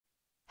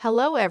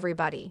Hello,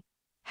 everybody.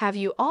 Have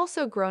you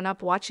also grown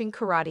up watching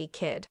Karate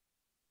Kid?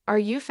 Are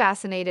you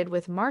fascinated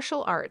with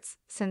martial arts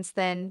since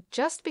then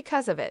just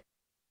because of it?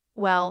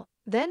 Well,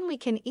 then we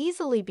can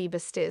easily be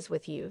besties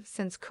with you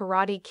since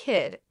Karate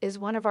Kid is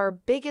one of our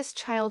biggest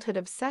childhood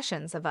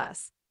obsessions of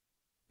us.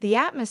 The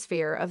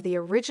atmosphere of the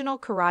original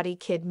Karate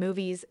Kid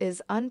movies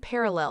is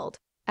unparalleled,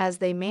 as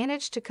they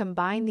managed to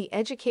combine the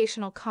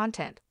educational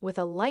content with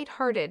a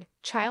light-hearted,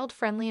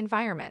 child-friendly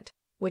environment,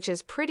 which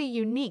is pretty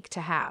unique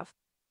to have.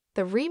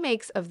 The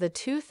remakes of the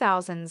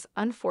 2000s,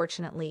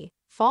 unfortunately,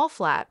 fall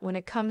flat when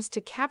it comes to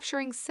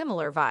capturing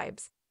similar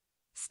vibes.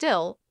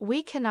 Still,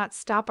 we cannot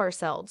stop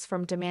ourselves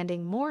from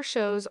demanding more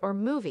shows or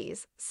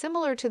movies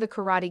similar to The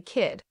Karate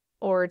Kid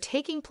or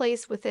taking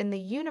place within the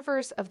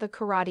universe of The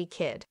Karate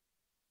Kid.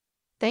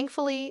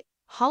 Thankfully,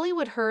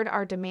 Hollywood heard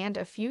our demand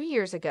a few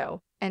years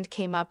ago and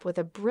came up with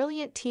a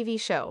brilliant TV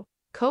show,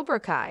 Cobra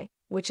Kai,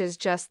 which is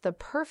just the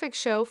perfect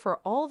show for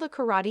all the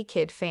Karate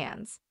Kid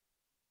fans.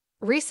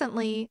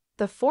 Recently,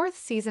 the fourth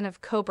season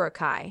of Cobra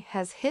Kai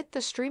has hit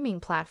the streaming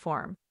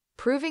platform,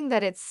 proving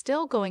that it's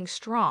still going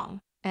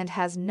strong and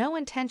has no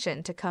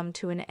intention to come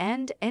to an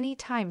end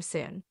anytime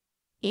soon.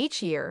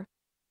 Each year,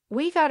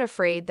 we got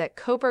afraid that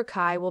Cobra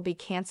Kai will be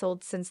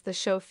canceled since the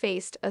show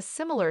faced a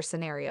similar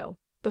scenario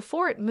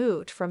before it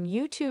moved from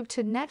YouTube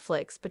to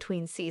Netflix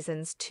between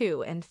seasons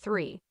 2 and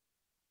 3.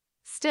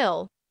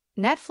 Still,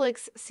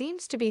 Netflix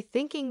seems to be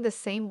thinking the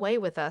same way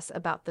with us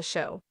about the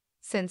show,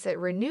 since it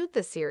renewed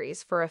the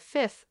series for a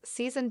fifth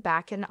season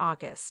back in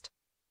August.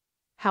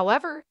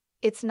 However,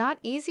 it's not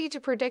easy to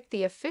predict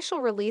the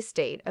official release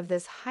date of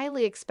this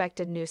highly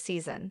expected new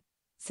season,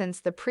 since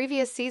the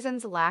previous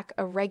seasons lack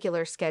a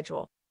regular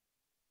schedule.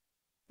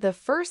 The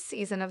first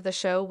season of the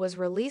show was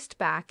released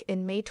back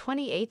in May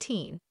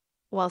 2018,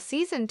 while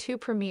Season 2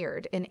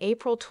 premiered in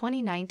April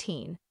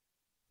 2019.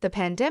 The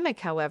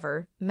pandemic,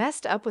 however,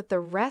 messed up with the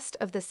rest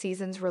of the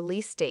season's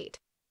release date.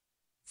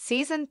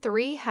 Season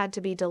 3 had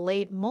to be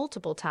delayed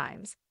multiple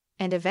times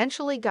and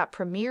eventually got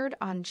premiered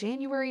on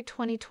January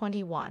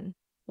 2021,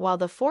 while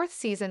the fourth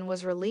season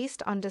was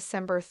released on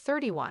December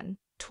 31,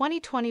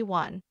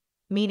 2021,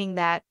 meaning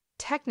that,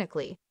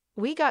 technically,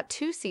 we got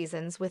 2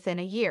 seasons within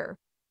a year.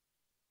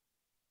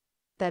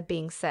 That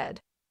being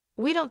said,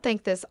 we don't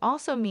think this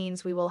also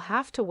means we will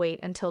have to wait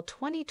until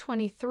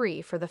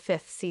 2023 for the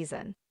fifth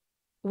season.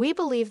 We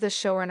believe the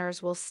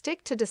showrunners will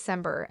stick to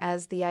December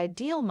as the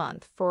ideal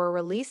month for a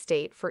release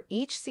date for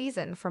each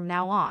season from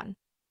now on.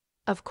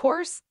 Of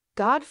course,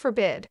 God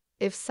forbid,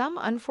 if some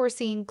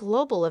unforeseen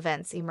global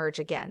events emerge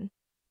again,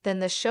 then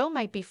the show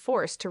might be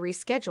forced to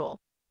reschedule,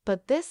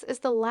 but this is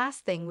the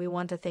last thing we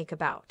want to think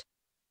about.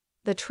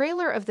 The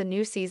trailer of the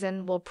new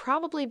season will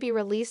probably be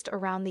released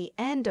around the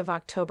end of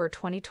October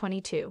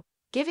 2022,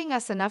 giving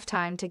us enough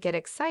time to get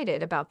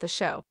excited about the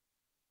show.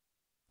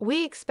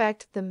 We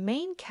expect the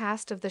main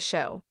cast of the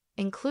show,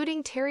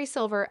 including Terry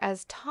Silver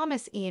as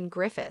Thomas Ian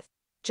Griffith,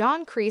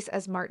 John Kreese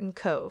as Martin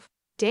Kove,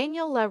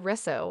 Daniel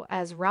LaRusso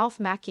as Ralph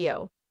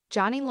Macchio,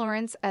 Johnny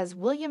Lawrence as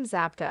William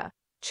Zabka,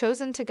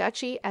 Chosen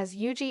Taguchi as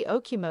Yuji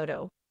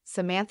Okimoto,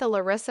 Samantha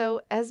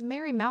LaRusso as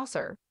Mary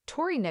Mouser,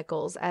 Tori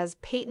Nichols as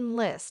Peyton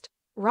List,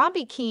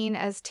 Robbie Keane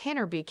as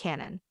Tanner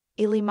Buchanan,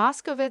 Eli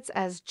Moskovitz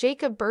as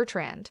Jacob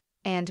Bertrand,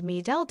 and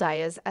Miguel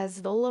Diaz as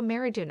Volo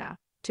Maradona,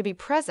 to be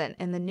present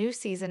in the new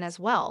season as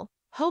well,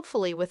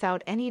 hopefully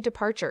without any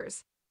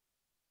departures.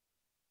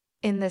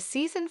 In the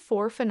Season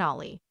 4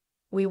 finale,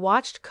 we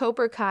watched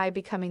Cobra Kai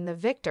becoming the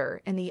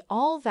victor in the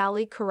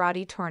All-Valley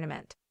Karate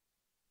Tournament.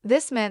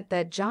 This meant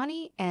that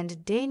Johnny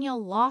and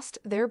Daniel lost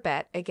their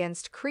bet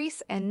against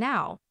Kreese and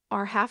now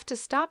have to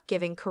stop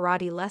giving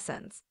karate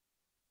lessons.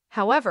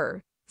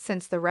 However,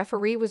 since the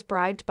referee was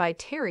bribed by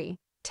Terry,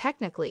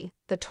 technically,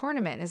 the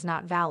tournament is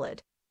not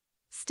valid.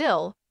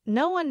 Still,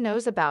 no one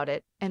knows about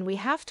it, and we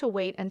have to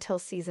wait until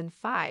Season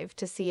 5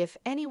 to see if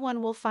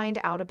anyone will find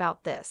out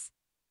about this.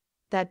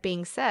 That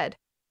being said,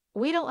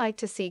 we don't like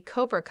to see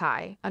Cobra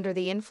Kai under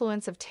the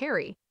influence of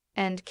Terry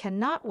and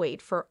cannot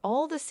wait for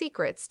all the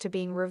secrets to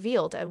being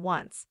revealed at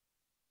once.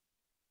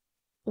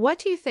 What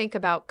do you think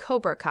about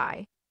Cobra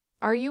Kai?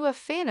 Are you a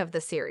fan of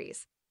the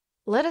series?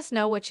 Let us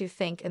know what you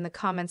think in the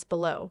comments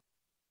below.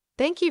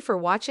 Thank you for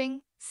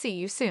watching. See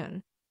you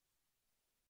soon.